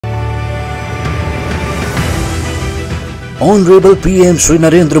Honorable PM Shri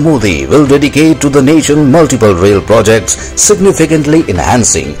Narendra Modi will dedicate to the nation multiple rail projects significantly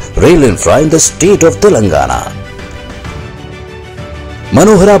enhancing rail infra in the state of Telangana.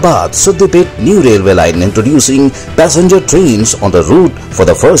 Manoharabad Siddipet new railway line introducing passenger trains on the route for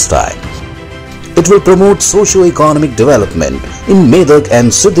the first time. It will promote socio-economic development in Medak and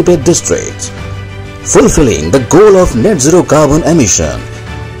Siddipet districts. Fulfilling the goal of net zero carbon emission,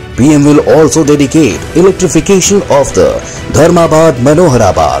 PM will also dedicate electrification of the Dharmabad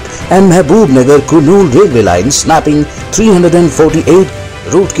Manoharabad and Mahbubnagar Kurnool railway line snapping 348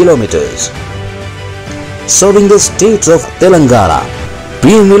 route kilometers, serving the states of Telangana.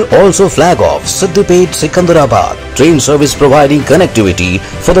 PM will also flag off Siddipet Sikandarabad train service providing connectivity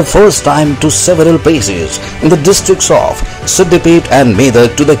for the first time to several places in the districts of Siddipet and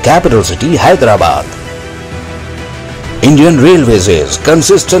Medak to the capital city Hyderabad. Indian Railways is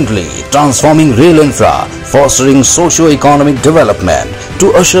consistently transforming rail infra, fostering socio-economic development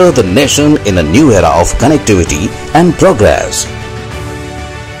to usher the nation in a new era of connectivity and progress.